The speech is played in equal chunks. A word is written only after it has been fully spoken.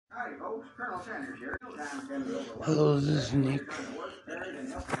Hello, this is Nick.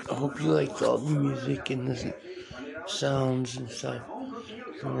 I hope you liked all the music and the sounds and stuff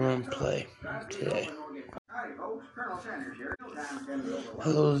I'm going to play today.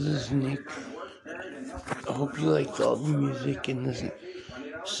 Hello, this is Nick. I hope you liked all the music and the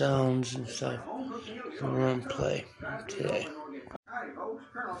sounds and stuff I'm going to play today.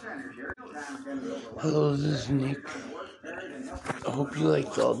 Hello, this is Nick. I hope you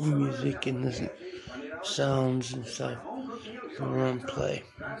liked all the music and the sounds and stuff I'm going to play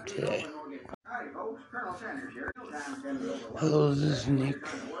today. Hello, this is Nick.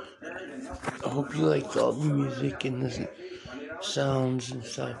 I hope you liked all the music and the sounds and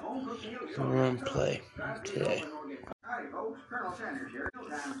stuff I'm going to play today.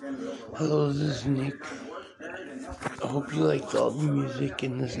 Hello, this is Nick. I hope you liked all the music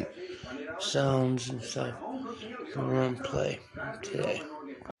and the sounds and stuff I'm going to play today.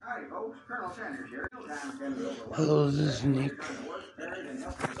 Hello, this is Nick.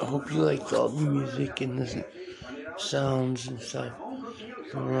 I hope you liked all the music and the sounds and stuff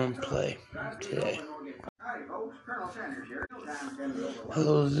I'm going to play today.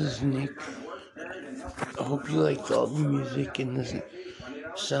 Hello, this is Nick. I hope you liked all the music and the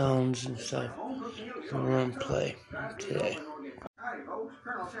sounds and stuff I'm going to play today.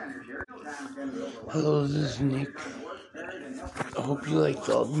 Hello, this is Nick. I hope you liked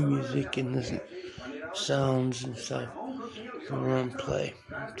all the music and the sounds and stuff I'm going to play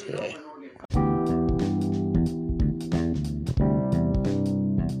today.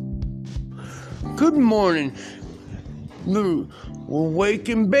 Good morning. We'll wake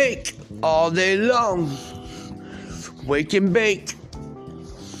and bake all day long. Wake and bake.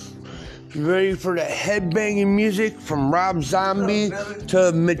 You ready for the headbanging music from Rob Zombie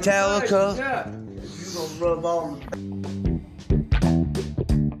to Metallica? You gonna rub on.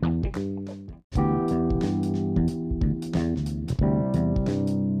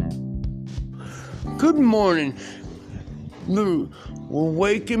 Good morning. We'll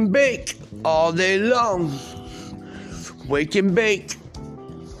wake and bake all day long. Wake and bake.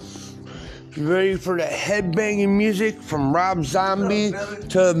 You ready for the headbanging music from Rob Zombie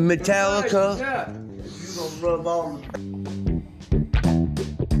to Metallica? You gonna rub on.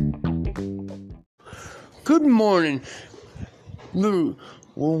 Good morning.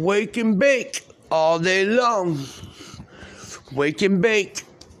 We'll wake and bake all day long. Wake and bake.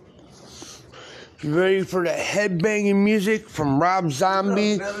 You ready for the headbanging music from Rob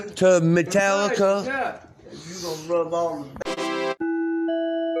Zombie to Metallica? You gonna rub on.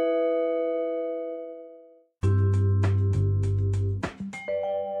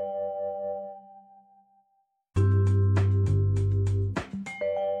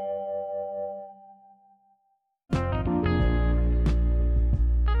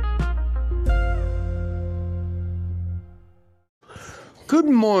 Good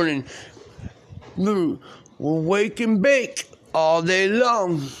morning. We'll wake and bake all day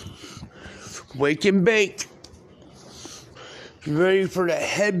long. Wake and bake. You ready for the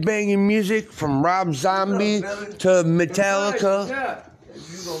headbanging music from Rob Zombie to Metallica?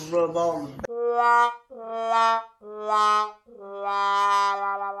 You gonna rub on.